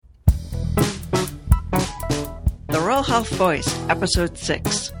Rural Health Voice, Episode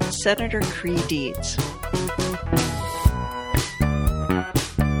 6, Senator Creigh Deeds.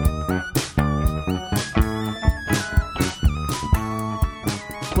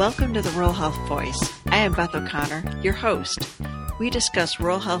 Welcome to the Rural Health Voice. I am Beth O'Connor, your host. We discuss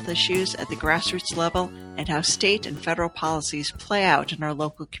rural health issues at the grassroots level and how state and federal policies play out in our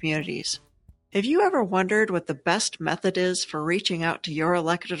local communities. Have you ever wondered what the best method is for reaching out to your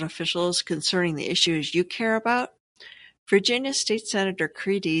elected officials concerning the issues you care about? Virginia State Senator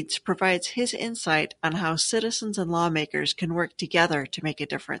Creigh Deeds provides his insight on how citizens and lawmakers can work together to make a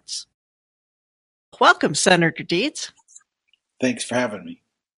difference. Welcome, Senator Deeds. Thanks for having me.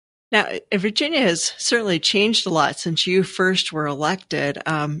 Now, Virginia has certainly changed a lot since you first were elected.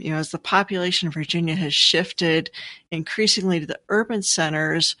 As the population of Virginia has shifted increasingly to the urban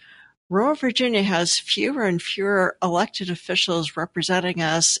centers, rural Virginia has fewer and fewer elected officials representing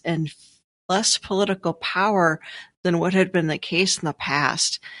us and less political power than what had been the case in the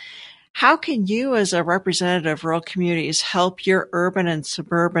past. How can you, as a representative of rural communities, help your urban and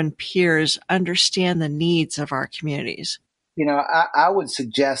suburban peers understand the needs of our communities? I would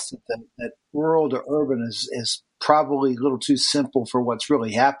suggest that rural to urban is probably a little too simple for what's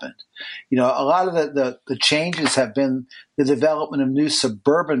really happened. A lot of the changes have been the development of new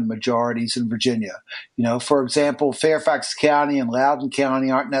suburban majorities in Virginia. For example, Fairfax County and Loudoun County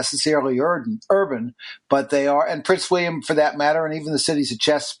aren't necessarily urban, but they are, and Prince William for that matter, and even the cities of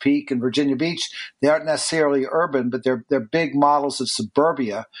Chesapeake and Virginia Beach, they aren't necessarily urban, but they're big models of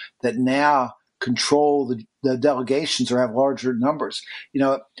suburbia that now control the delegations or have larger numbers.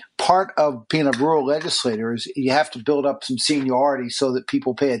 Part of being a rural legislator is you have to build up some seniority so that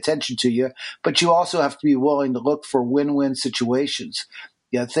people pay attention to you, but you also have to be willing to look for win-win situations.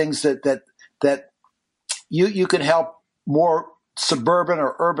 Things that you can help more suburban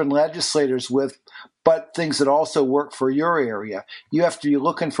or urban legislators with, but things that also work for your area. You have to be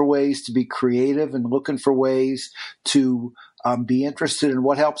looking for ways to be creative and looking for ways to be interested in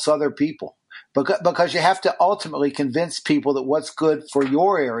what helps other people. Because you have to ultimately convince people that what's good for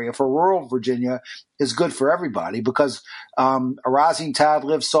your area, for rural Virginia, is good for everybody, because a rising tide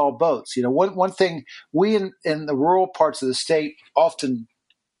lifts all boats. One thing we in the rural parts of the state often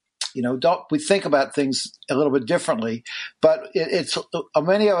we think about things a little bit differently, but it's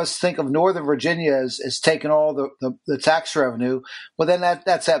many of us think of Northern Virginia as taking all the tax revenue. Well, then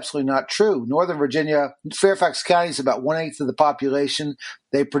that's absolutely not true. Northern Virginia, Fairfax County is about 1/8 of the population.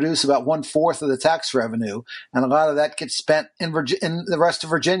 They produce about 1/4 of the tax revenue, and a lot of that gets spent in the rest of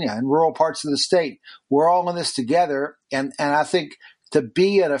Virginia, in rural parts of the state. We're all in this together, and I think to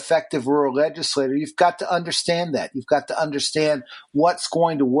be an effective rural legislator, you've got to understand that. You've got to understand what's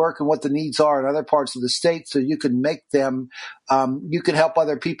going to work and what the needs are in other parts of the state, so you can make them, you can help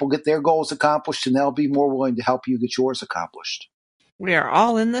other people get their goals accomplished, and they'll be more willing to help you get yours accomplished. We are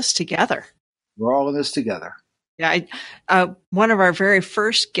all in this together. We're all in this together. Yeah, one of our very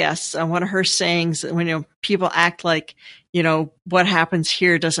first guests, one of her sayings, when people act like, what happens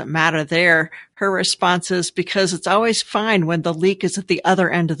here doesn't matter there, her response is, because it's always fine when the leak is at the other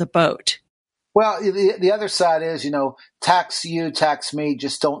end of the boat. Well, the other side is, tax you, tax me,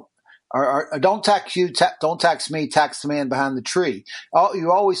 just don't tax you, don't tax me, tax the man behind the tree.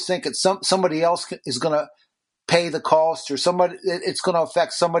 You always think that somebody else is going to pay the cost, or it's going to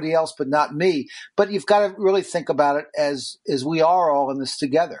affect somebody else, but not me. But you've got to really think about it as we are all in this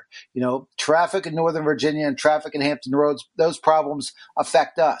together. Traffic in Northern Virginia and traffic in Hampton Roads, those problems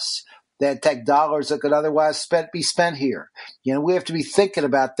affect us. They take dollars that could otherwise be spent here. We have to be thinking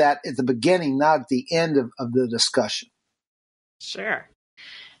about that at the beginning, not at the end of the discussion. Sure.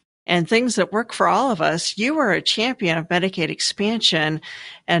 And things that work for all of us. You were a champion of Medicaid expansion.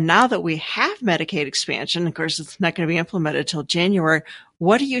 And now that we have Medicaid expansion, of course, it's not going to be implemented till January.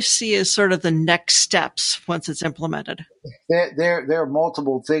 What do you see as sort of the next steps once it's implemented? There are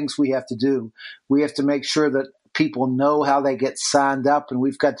multiple things we have to do. We have to make sure that people know how they get signed up, and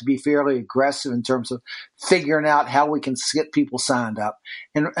we've got to be fairly aggressive in terms of figuring out how we can get people signed up.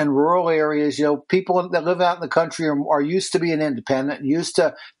 In rural areas, people that live out in the country are used to being independent and used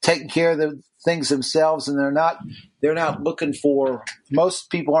to taking care of the things themselves, and they're not looking for, most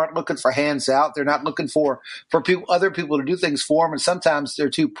people aren't looking for hands out. They're not looking for other people to do things for them, and sometimes they're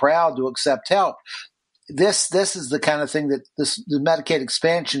too proud to accept help. This is the kind of thing that the Medicaid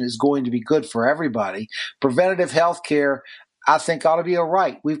expansion is going to be good for everybody. Preventative health care, I think, ought to be a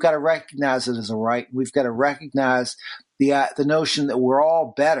right. We've got to recognize it as a right. We've got to recognize the notion that we're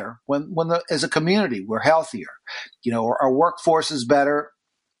all better as a community, we're healthier. Our workforce is better.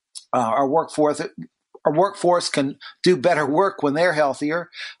 Our workforce our workforce can do better work when they're healthier,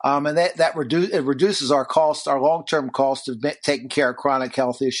 and it reduces our cost, our long-term cost of taking care of chronic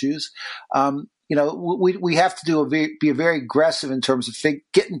health issues. We have to be very aggressive in terms of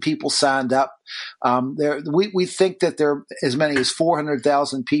getting people signed up. We think that there are as many as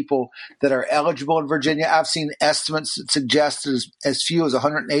 400,000 people that are eligible in Virginia. I've seen estimates that suggest as few as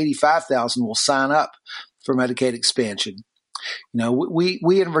 185,000 will sign up for Medicaid expansion. We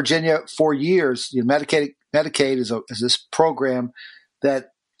in Virginia for years, Medicaid is this program that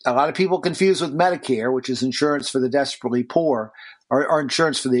a lot of people confuse with Medicare, which is insurance for the desperately poor, or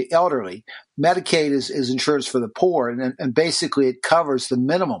insurance for the elderly. Medicaid is insurance for the poor, and basically it covers the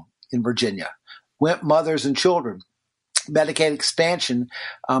minimum in Virginia, mothers and children. Medicaid expansion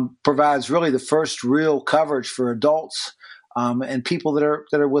provides really the first real coverage for adults and people that are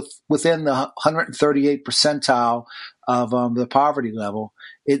within the 138th percentile of the poverty level.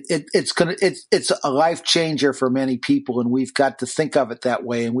 It's a life changer for many people, and we've got to think of it that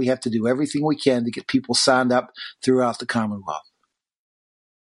way. And we have to do everything we can to get people signed up throughout the Commonwealth.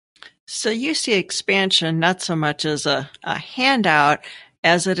 So you see expansion not so much as a handout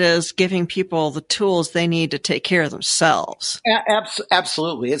as it is giving people the tools they need to take care of themselves.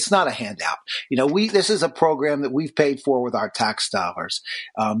 Absolutely. It's not a handout. This is a program that we've paid for with our tax dollars.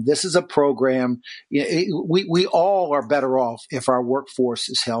 This is a program, we all are better off if our workforce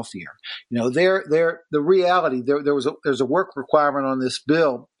is healthier. The reality, there's a work requirement on this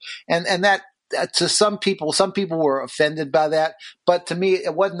bill, and that, to some people were offended by that, but to me,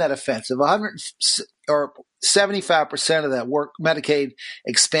 it wasn't that offensive. 75% of that Medicaid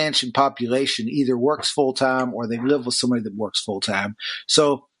expansion population either works full time or they live with somebody that works full time.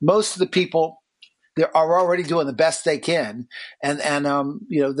 So most of the people they are already doing the best they can, and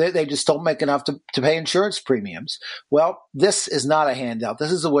they just don't make enough to pay insurance premiums. Well, this is not a handout.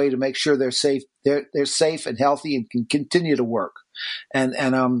 This is a way to make sure they're safe. They're safe and healthy and can continue to work, and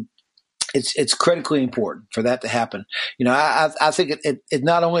it's critically important for that to happen. I think it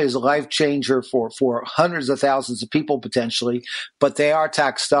not only is a life changer for hundreds of thousands of people potentially, but they are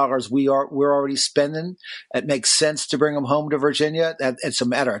tax dollars we're already spending. It makes sense to bring them home to Virginia. It's a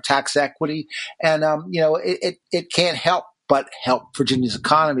matter of tax equity, and it can't help but help Virginia's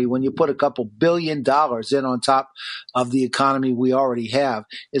economy when you put a couple $1 billion in on top of the economy we already have.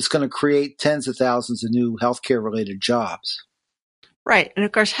 It's going to create tens of thousands of new healthcare related jobs. Right. And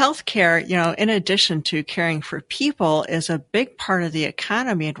of course, healthcare, in addition to caring for people, is a big part of the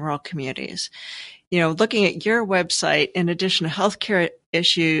economy in rural communities. Looking at your website, in addition to healthcare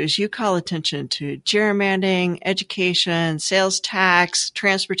issues, you call attention to gerrymandering, education, sales tax,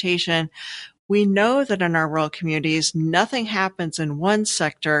 transportation. We know that in our rural communities, nothing happens in one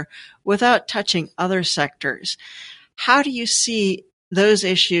sector without touching other sectors. How do you see those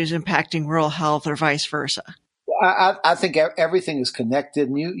issues impacting rural health or vice versa? I think everything is connected,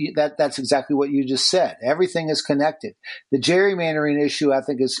 and that's exactly what you just said. Everything is connected. The gerrymandering issue, I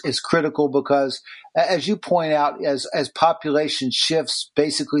think, is critical because, as you point out, as population shifts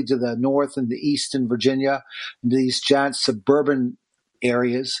basically to the north and the east in Virginia, these giant suburban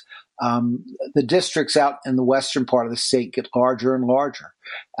areas, the districts out in the western part of the state get larger and larger.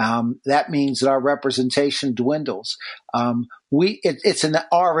 That means that our representation dwindles. It's in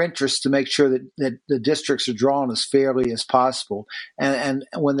our interest to make sure that the districts are drawn as fairly as possible. And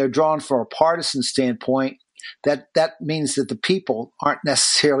when they're drawn from a partisan standpoint, that means that the people aren't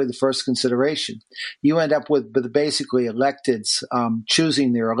necessarily the first consideration. You end up with basically electeds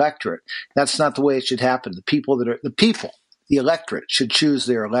choosing their electorate. That's not the way it should happen. The electorate should choose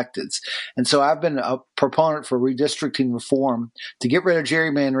their electeds. And so I've been a proponent for redistricting reform to get rid of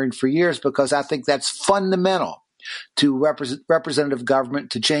gerrymandering for years because I think that's fundamental to representative government,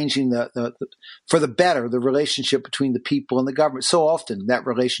 to changing for the better, the relationship between the people and the government. So often that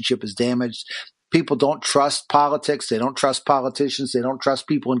relationship is damaged. People don't trust politics. They don't trust politicians. They don't trust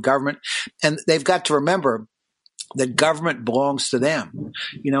people in government. And they've got to remember that government belongs to them.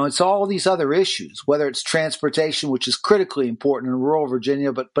 It's all these other issues, whether it's transportation, which is critically important in rural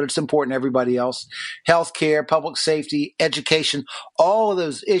Virginia, but it's important to everybody else, healthcare, public safety, education, all of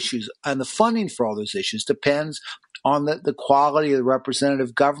those issues, and the funding for all those issues depends on the quality of the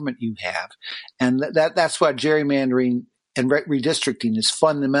representative government you have. And that's why gerrymandering and redistricting is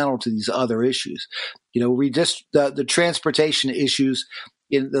fundamental to these other issues. The transportation issues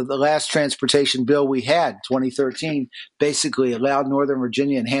in the last transportation bill we had, 2013, basically allowed Northern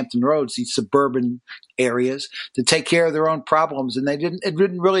Virginia and Hampton Roads, these suburban areas, to take care of their own problems. And it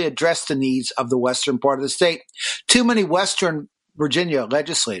didn't really address the needs of the western part of the state. Too many Western Virginia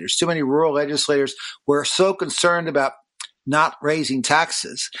legislators, too many rural legislators were so concerned about not raising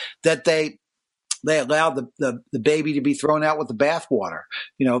taxes that they they allowed the baby to be thrown out with the bathwater.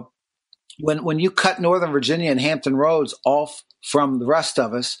 When you cut Northern Virginia and Hampton Roads off from the rest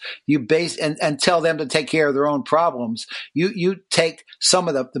of us, you base and tell them to take care of their own problems. You take some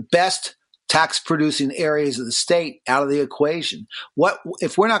of the best tax producing areas of the state out of the equation. What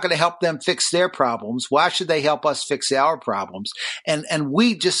if we're not going to help them fix their problems? Why should they help us fix our problems? And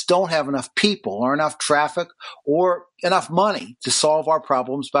we just don't have enough people or enough traffic or enough money to solve our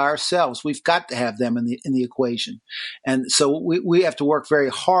problems by ourselves. We've got to have them in the equation. And so we have to work very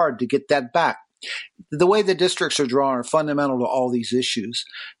hard to get that back. The way the districts are drawn are fundamental to all these issues.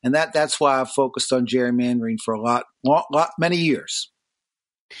 And that's why I've focused on gerrymandering for many years.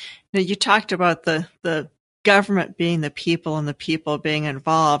 Now, you talked about the government being the people and the people being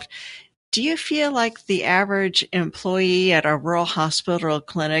involved. Do you feel like the average employee at a rural hospital or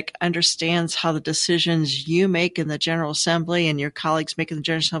clinic understands how the decisions you make in the General Assembly and your colleagues make in the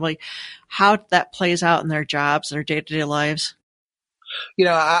General Assembly, how that plays out in their jobs, their day-to-day lives?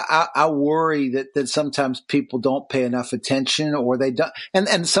 I worry that sometimes people don't pay enough attention, or they don't.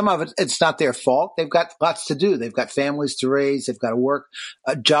 And some of it's not their fault. They've got lots to do. They've got families to raise. They've got to work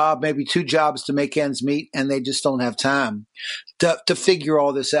a job, maybe 2 jobs to make ends meet, and they just don't have time to figure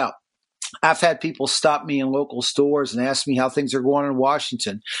all this out. I've had people stop me in local stores and ask me how things are going in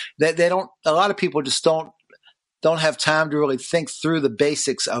Washington. They don't. A lot of people just don't have time to really think through the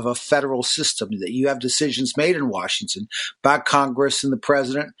basics of a federal system, that you have decisions made in Washington by Congress and the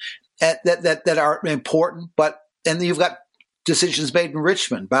president that are important, and you've got decisions made in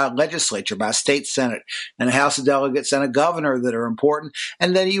Richmond by a legislature, by a state senate and a House of Delegates and a governor that are important.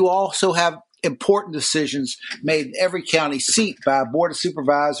 And then you also have important decisions made in every county seat by a board of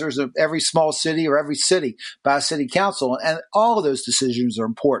supervisors of every small city or every city by a city council. And all of those decisions are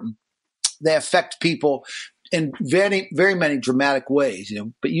important. They affect people in very, very many dramatic ways,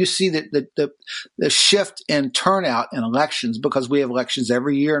 but you see that the shift in turnout in elections, because we have elections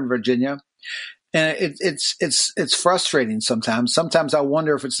every year in Virginia, and it's frustrating sometimes. Sometimes I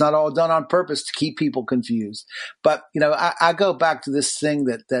wonder if it's not all done on purpose to keep people confused. But I go back to this thing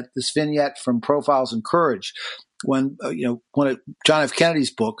that this vignette from Profiles in Courage, when John F.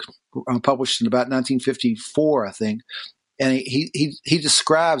 Kennedy's book, published in about 1954, I think. And he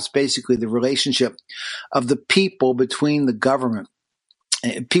describes basically the relationship of the people between the government,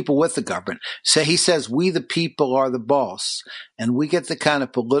 people with the government. So he says, we the people are the boss, and we get the kind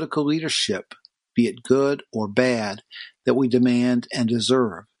of political leadership, be it good or bad, that we demand and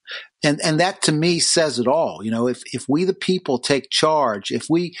deserve. And that to me says it all. If we the people take charge, if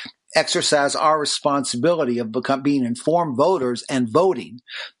we exercise our responsibility of being informed voters and voting,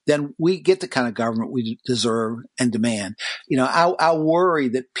 then we get the kind of government we deserve and demand. I worry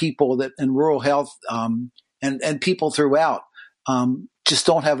that people that in rural health and people throughout just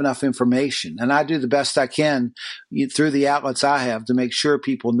don't have enough information. And I do the best I can through the outlets I have to make sure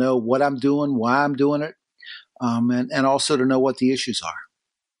people know what I'm doing, why I'm doing it, and also to know what the issues are.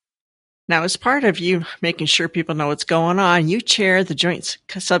 Now, as part of you making sure people know what's going on, you chair the Joint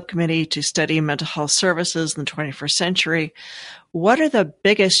Subcommittee to Study Mental Health Services in the 21st Century. What are the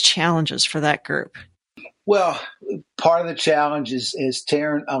biggest challenges for that group? Well, part of the challenge is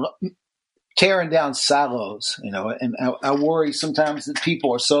tearing down silos, and I worry sometimes that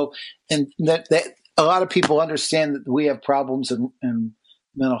people are so, and that a lot of people understand that we have problems in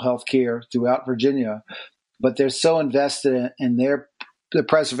mental health care throughout Virginia, but they're so invested in the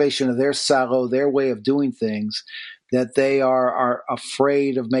preservation of their silo, their way of doing things, that they are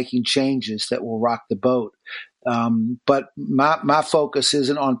afraid of making changes that will rock the boat. But my focus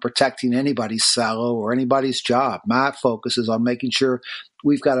isn't on protecting anybody's silo or anybody's job. My focus is on making sure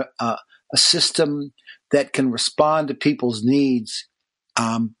we've got a system that can respond to people's needs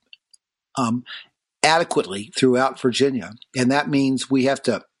adequately throughout Virginia. And that means we have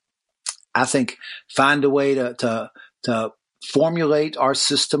to, I think, find a way to formulate our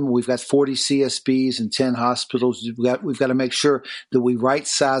system. We've got 40 CSBs and 10 hospitals. We've got to make sure that we right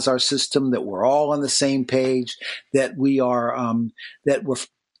size our system, that we're all on the same page, that we are that we're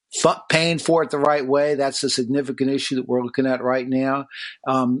paying for it the right way. That's a significant issue that we're looking at right now.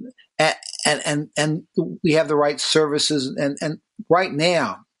 And we have the right services. And right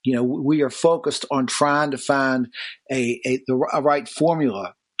now, we are focused on trying to find a right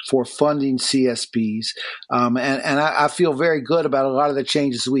formula for funding CSBs. And I feel very good about a lot of the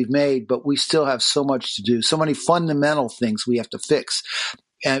changes we've made, but we still have so much to do, so many fundamental things we have to fix.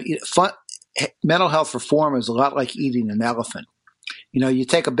 And mental health reform is a lot like eating an elephant. You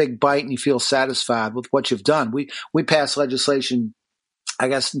take a big bite and you feel satisfied with what you've done. We passed legislation I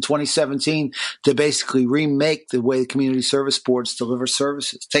guess in 2017, to basically remake the way the community service boards deliver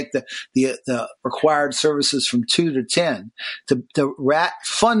services, take the required services from 2 to 10, to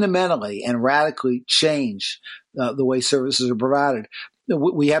fundamentally and radically change the way services are provided.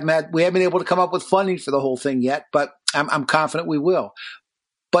 We haven't been able to come up with funding for the whole thing yet, but I'm confident we will.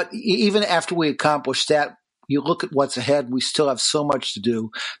 But even after we accomplish that, you look at what's ahead, we still have so much to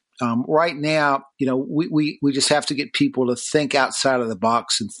do. Right now, we just have to get people to think outside of the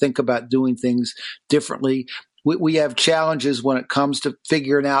box and think about doing things differently. We have challenges when it comes to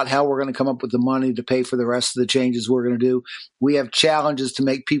figuring out how we're going to come up with the money to pay for the rest of the changes we're going to do. We have challenges to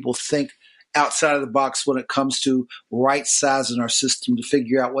make people think outside of the box when it comes to right sizing our system, to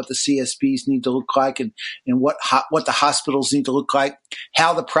figure out what the CSBs need to look like and what the hospitals need to look like,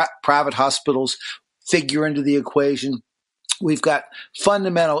 how the private hospitals figure into the equation. We've got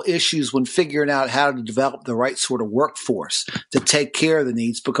fundamental issues when figuring out how to develop the right sort of workforce to take care of the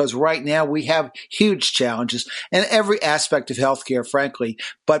needs, because right now we have huge challenges in every aspect of healthcare, frankly,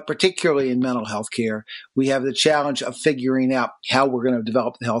 but particularly in mental health care. We have the challenge of figuring out how we're going to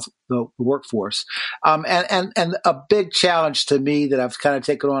develop the workforce. And a big challenge to me that I've kind of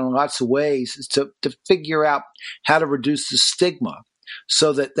taken on in lots of ways is to figure out how to reduce the stigma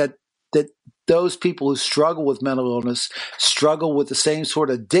so that those people who struggle with mental illness struggle with the same sort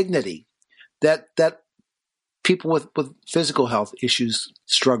of dignity that people with physical health issues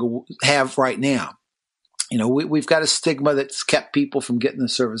have right now. We've got a stigma that's kept people from getting the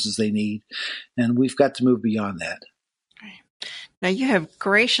services they need, and we've got to move beyond that. Now, you have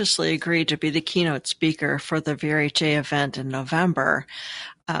graciously agreed to be the keynote speaker for the VRHA event in November,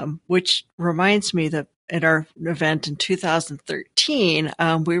 which reminds me that at our event in 2013,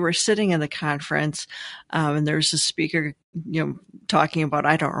 we were sitting in the conference, and there was a speaker, talking about,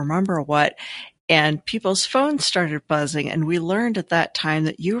 I don't remember what, and people's phones started buzzing, and we learned at that time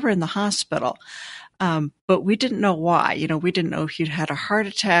that you were in the hospital. But we didn't know why. We didn't know if you'd had a heart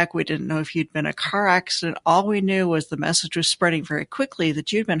attack. We didn't know if you'd been in a car accident. All we knew was the message was spreading very quickly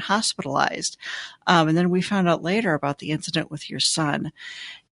that you'd been hospitalized. And then we found out later about the incident with your son.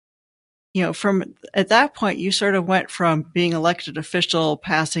 From at that point, you sort of went from being elected official,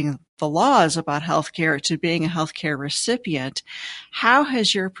 passing the laws about healthcare, to being a healthcare recipient. How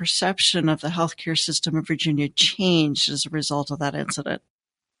has your perception of the healthcare system in Virginia changed as a result of that incident?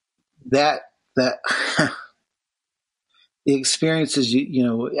 That the experiences,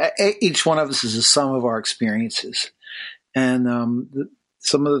 each one of us is a sum of our experiences. And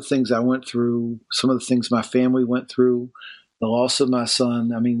some of the things I went through, some of the things my family went through, the loss of my son,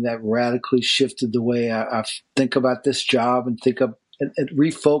 that radically shifted the way I think about this job and it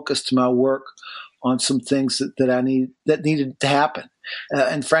refocused my work on some things that needed to happen.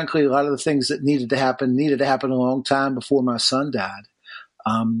 And frankly, a lot of the things that needed to happen a long time before my son died.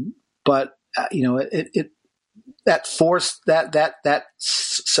 But that forced that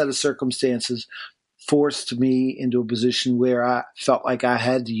set of circumstances forced me into a position where I felt like I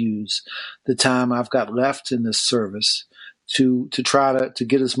had to use the time I've got left in this service to try to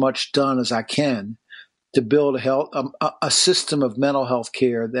get as much done as I can to build a system of mental health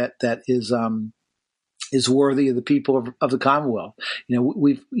care that is worthy of the people of the Commonwealth.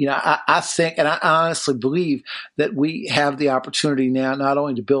 I think, and I honestly believe that we have the opportunity now not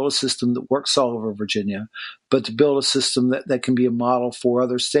only to build a system that works all over Virginia, but to build a system that can be a model for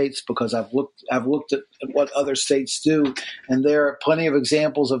other states, because I've looked at what other states do, and there are plenty of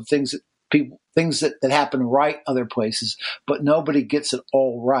examples of things that happen right other places, but nobody gets it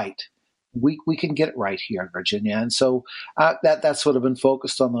all right. We can get it right here in Virginia. And so that's what I've been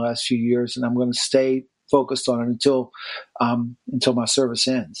focused on the last few years, and I'm going to stay focused on it until my service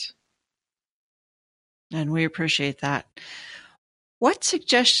ends. And we appreciate that. What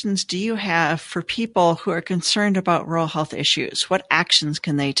suggestions do you have for people who are concerned about rural health issues? What actions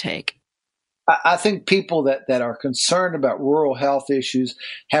can they take? I think people that are concerned about rural health issues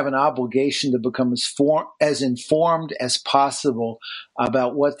have an obligation to become as informed as possible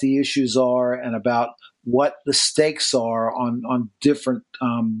about what the issues are and about what the stakes are on different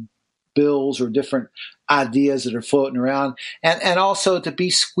bills or different ideas that are floating around, and also to be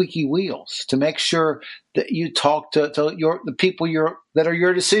squeaky wheels, to make sure that you talk to the people that are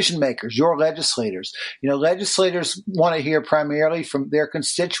your decision makers, your legislators. Legislators want to hear primarily from their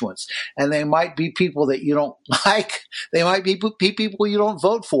constituents, and they might be people that you don't like. They might be people you don't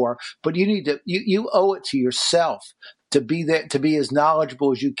vote for, but you owe it to yourself to be there, to be as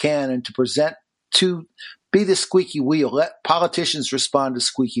knowledgeable as you can, and to be the squeaky wheel. Let politicians respond to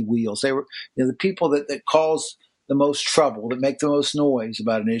squeaky wheels. They were the people that cause the most trouble, that make the most noise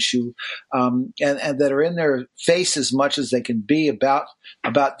about an issue, and that are in their face as much as they can be about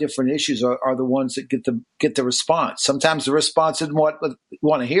different issues are the ones that get the response. Sometimes the response isn't what you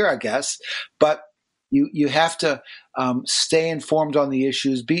want to hear, I guess, but you have to stay informed on the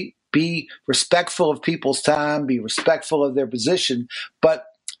issues, be respectful of people's time, be respectful of their position, but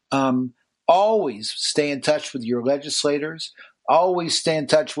always stay in touch with your legislators. Always stay in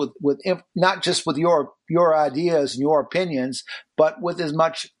touch with not just with your ideas and your opinions, but with as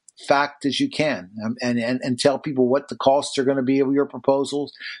much fact as you can, and tell people what the costs are going to be of your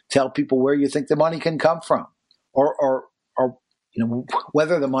proposals. Tell people where you think the money can come from, or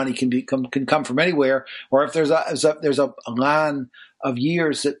whether the money can come from anywhere, or if there's a line of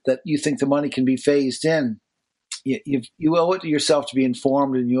years that you think the money can be phased in. You owe it to yourself to be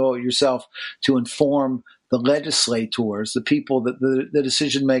informed, and you owe it yourself to inform the legislators, the people, the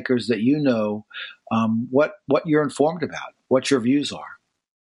decision makers that what you're informed about, what your views are.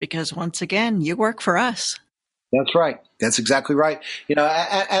 Because once again, you work for us. That's right. That's exactly right.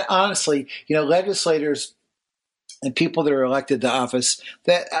 And honestly, legislators and people that are elected to office,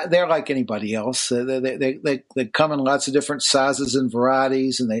 they're like anybody else. They come in lots of different sizes and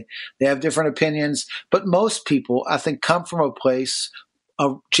varieties, and they have different opinions. But most people, I think, come from a place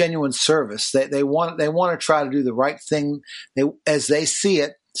of genuine service. They want to try to do the right thing as they see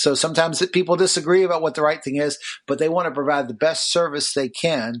it. So sometimes people disagree about what the right thing is, but they want to provide the best service they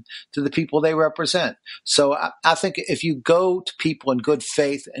can to the people they represent. So I think if you go to people in good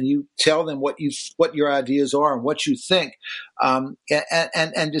faith and you tell them what your ideas are and what you think, and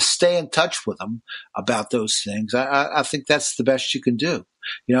just stay in touch with them about those things, I think that's the best you can do.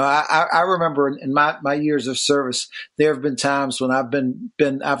 I remember in my years of service, there have been times when I've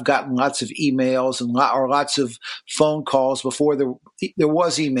gotten lots of emails and or lots of phone calls before there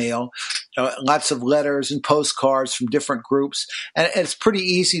was email, lots of letters and postcards from different groups, and it's pretty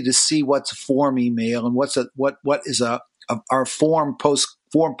easy to see what's a form email and what is our form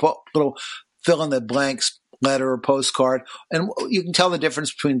little fill in the blanks letter or postcard, and you can tell the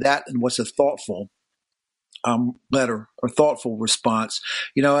difference between that and what's a thoughtful letter or thoughtful response.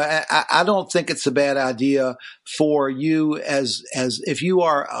 I don't think it's a bad idea for you as if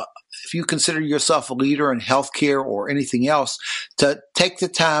you consider yourself a leader in healthcare or anything else, to take the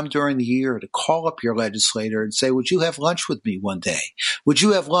time during the year to call up your legislator and say, would you have lunch with me one day? Would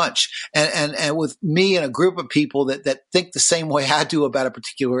you have lunch and with me and a group of people that think the same way I do about a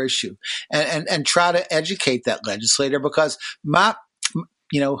particular issue, and try to educate that legislator, because my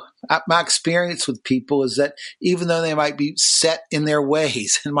experience with people is that even though they might be set in their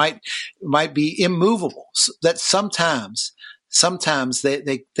ways and might be immovable, that sometimes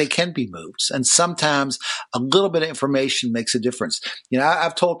they can be moved, and sometimes a little bit of information makes a difference.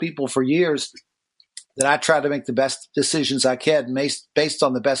 I've told people for years that I try to make the best decisions I can based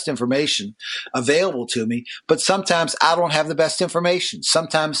on the best information available to me, but sometimes I don't have the best information.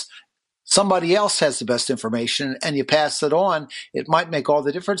 Sometimes somebody else has the best information and you pass it on, it might make all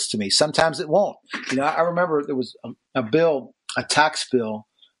the difference to me. Sometimes it won't. I remember there was a tax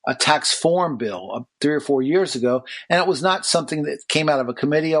form bill 3 or 4 years ago, and it was not something that came out of a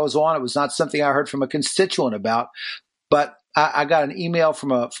committee I was on. It was not something I heard from a constituent about, but I got an email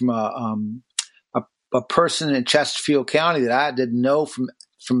from a person in Chesterfield County that I didn't know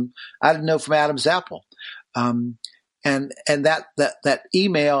from Adam's Apple. And that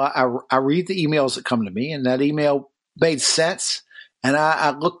email, I read the emails that come to me, and that email made sense. And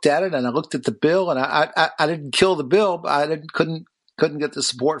I looked at it, and I looked at the bill, and I didn't kill the bill, but couldn't get the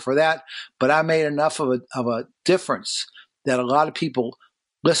support for that. But I made enough of a difference that a lot of people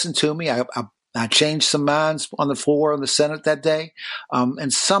listened to me. I changed some minds on the floor in the Senate that day.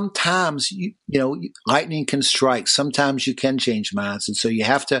 And sometimes, lightning can strike. Sometimes you can change minds. And so you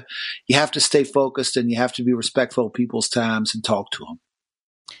have to stay focused, and you have to be respectful of people's times and talk to them.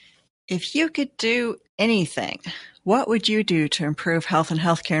 If you could do anything, what would you do to improve health and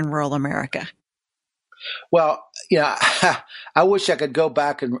healthcare in rural America? Well, I wish I could go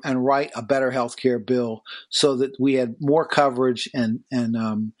back and write a better healthcare bill so that we had more coverage and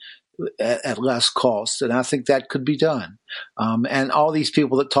at less cost. And I think that could be done. And all these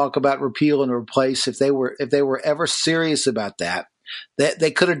people that talk about repeal and replace, if they were ever serious about that,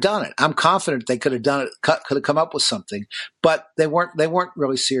 they could have done it. I'm confident they could have done it, could have come up with something, but they weren't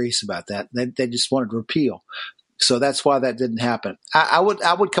really serious about that. They just wanted to repeal. So that's why that didn't happen. I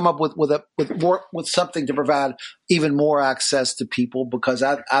would come up with something to provide even more access to people, because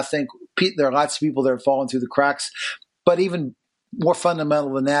I think there are lots of people that are falling through the cracks. But even more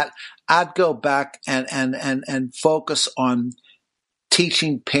fundamental than that, I'd go back and focus on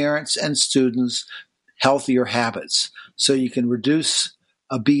teaching parents and students healthier habits so you can reduce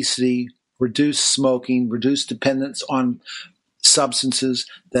obesity, reduce smoking, reduce dependence on substances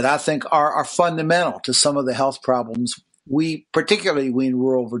that I think are fundamental to some of the health problems particularly we in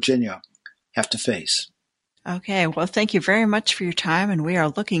rural Virginia, have to face. Okay, well, thank you very much for your time, and we are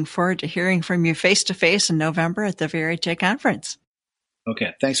looking forward to hearing from you face-to-face in November at the VRHA conference.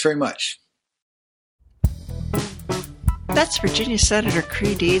 Okay, thanks very much. That's Virginia Senator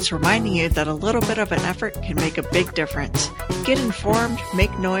Creigh Deeds reminding you that a little bit of an effort can make a big difference. Get informed,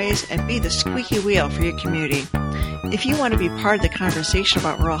 make noise, and be the squeaky wheel for your community. If you want to be part of the conversation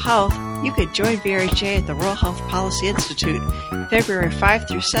about rural health, you could join VRHA at the Rural Health Policy Institute, February 5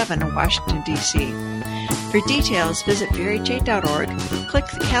 through 7 in Washington, D.C. For details, visit VRHA.org, click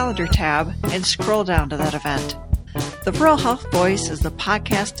the Calendar tab, and scroll down to that event. The Rural Health Voice is the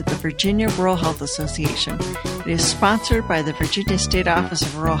podcast of the Virginia Rural Health Association. It is sponsored by the Virginia State Office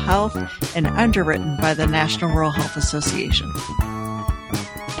of Rural Health and underwritten by the National Rural Health Association.